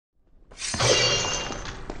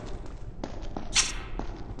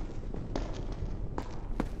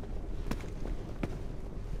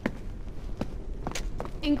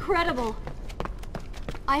Incredible.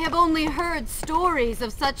 I have only heard stories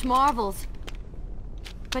of such marvels.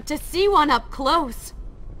 But to see one up close...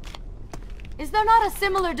 Is there not a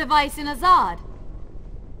similar device in Azad?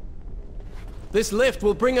 This lift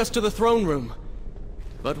will bring us to the throne room.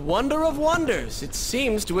 But wonder of wonders, it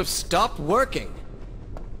seems to have stopped working.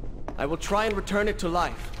 I will try and return it to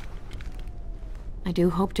life. I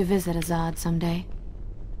do hope to visit Azad someday.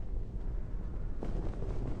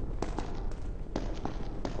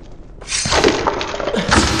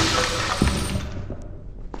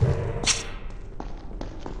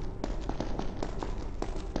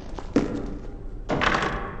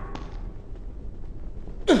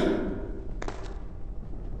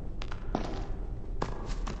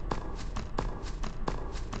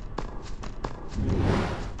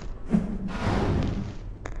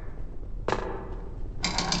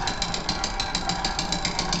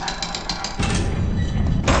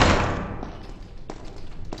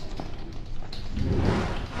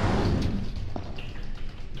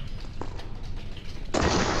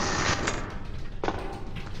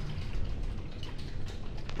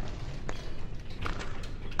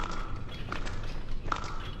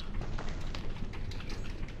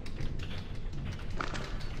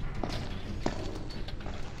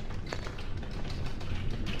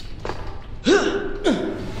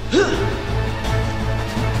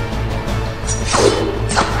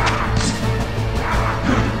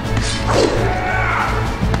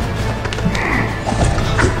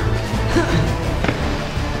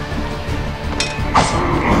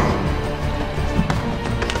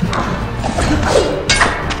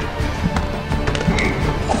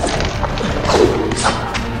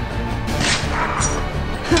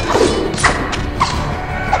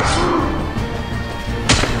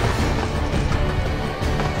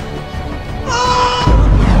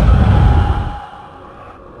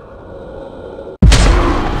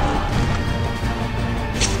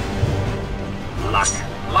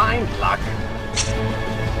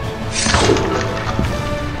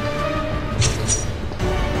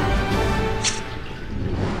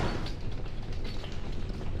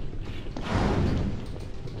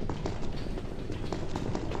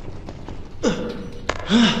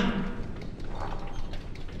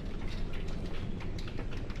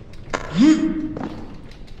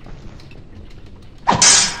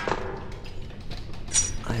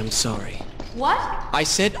 I am sorry. What? I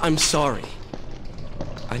said I'm sorry.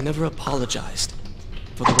 I never apologized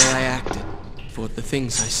for the way I acted, for the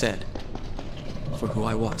things I said, for who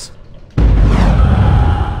I was.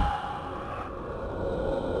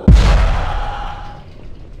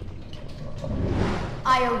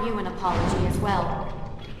 I owe you an apology as well.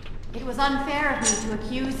 It was unfair of me to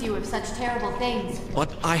accuse you of such terrible things.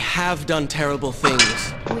 But I have done terrible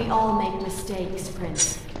things. We all make mistakes,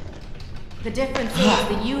 Prince. The difference is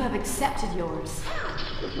that you have accepted yours.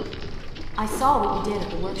 I saw what you did at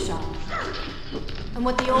the workshop. And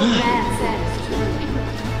what the old man said is true.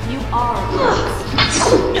 You are a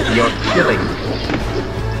corpse. You're killing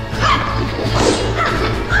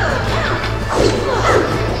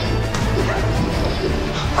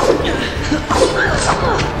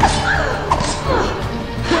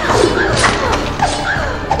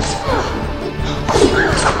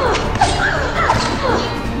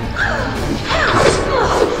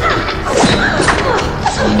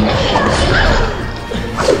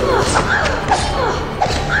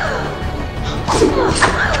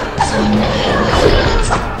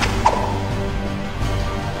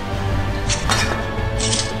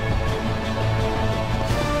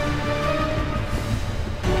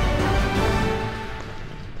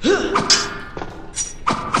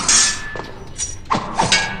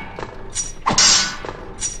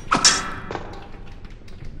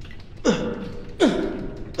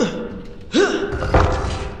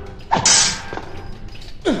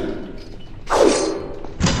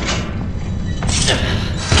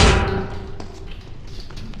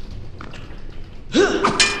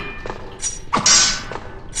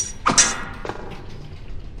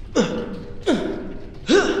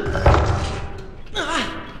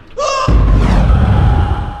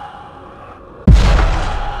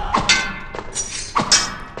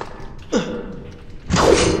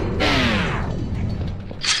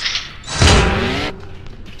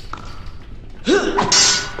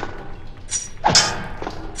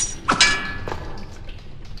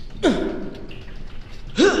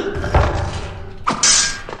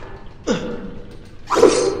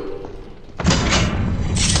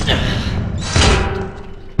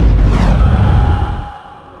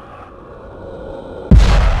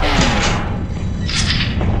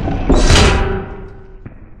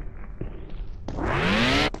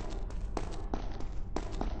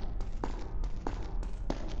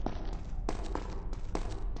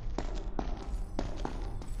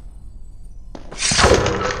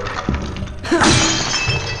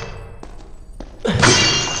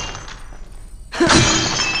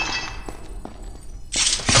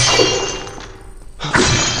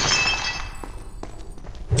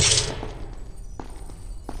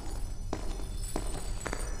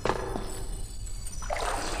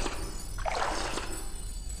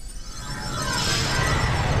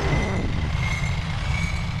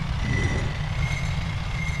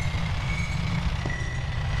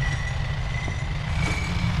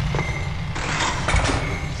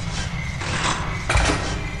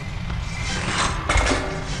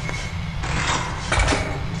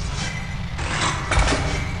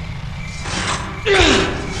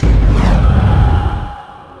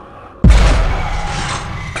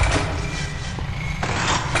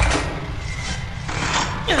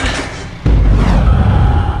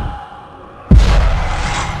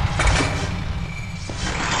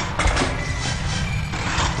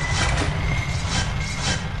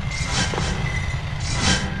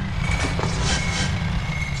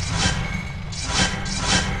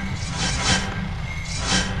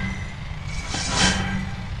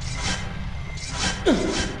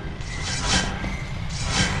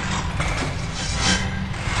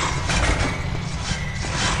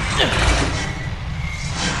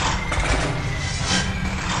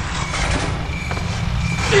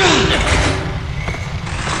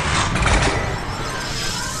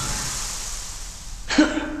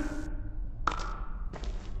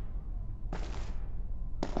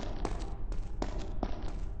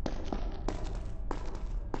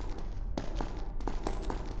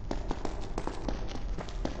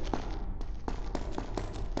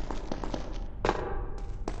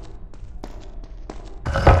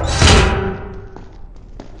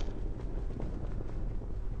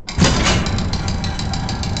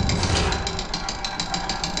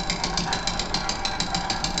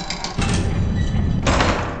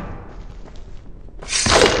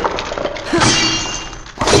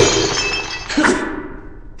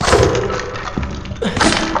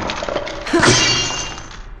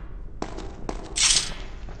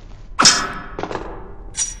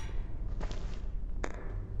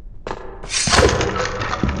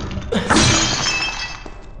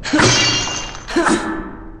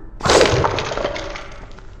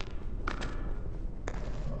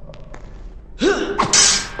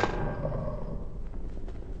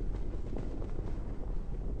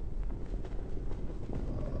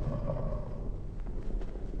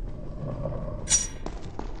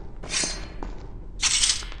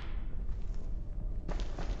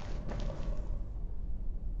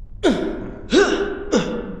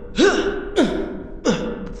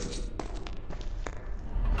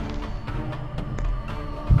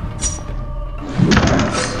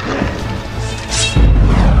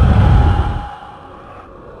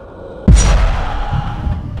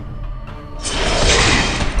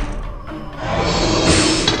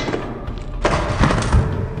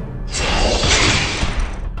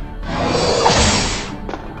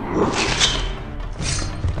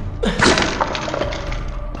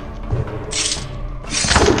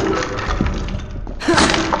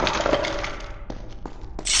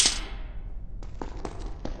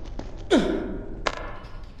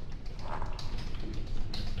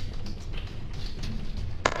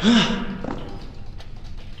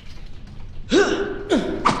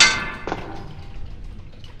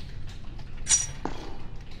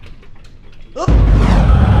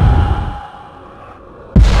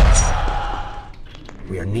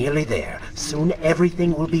We're nearly there. Soon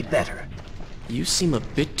everything will be better. You seem a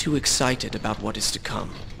bit too excited about what is to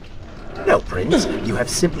come. No, Prince. You have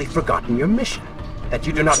simply forgotten your mission. That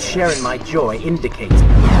you do not share in my joy indicates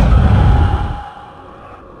much.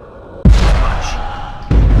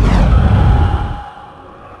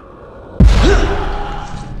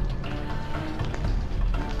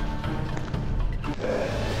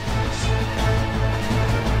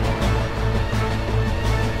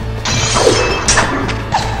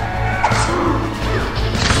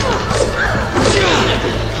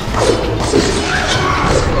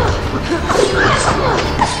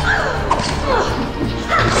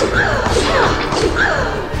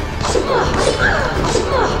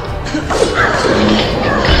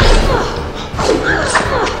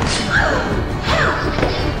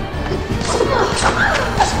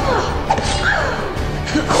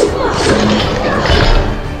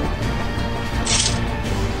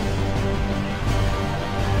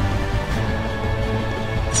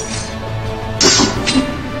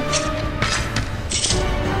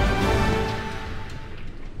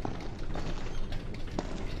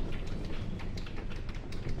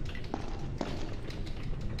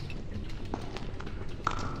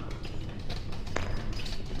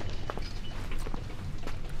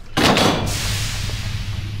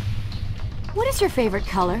 What is your favorite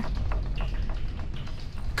color?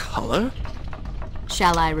 Color?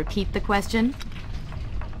 Shall I repeat the question?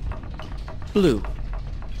 Blue.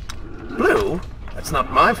 Blue? That's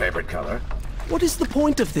not my favorite color. What is the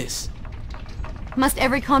point of this? Must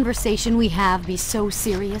every conversation we have be so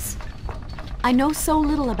serious? I know so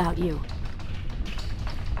little about you.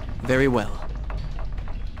 Very well.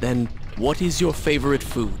 Then, what is your favorite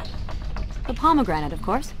food? The pomegranate, of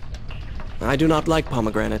course. I do not like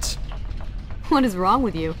pomegranates. What is wrong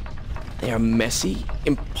with you? They are messy,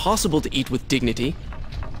 impossible to eat with dignity.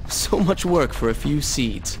 So much work for a few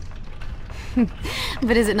seeds.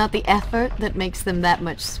 But is it not the effort that makes them that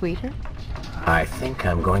much sweeter? I think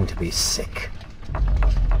I'm going to be sick.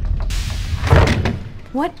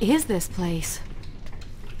 What is this place?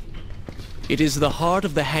 It is the heart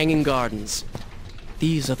of the Hanging Gardens.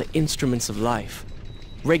 These are the instruments of life,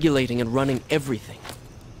 regulating and running everything.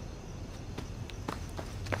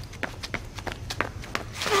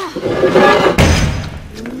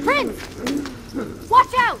 Prince!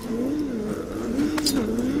 Watch out!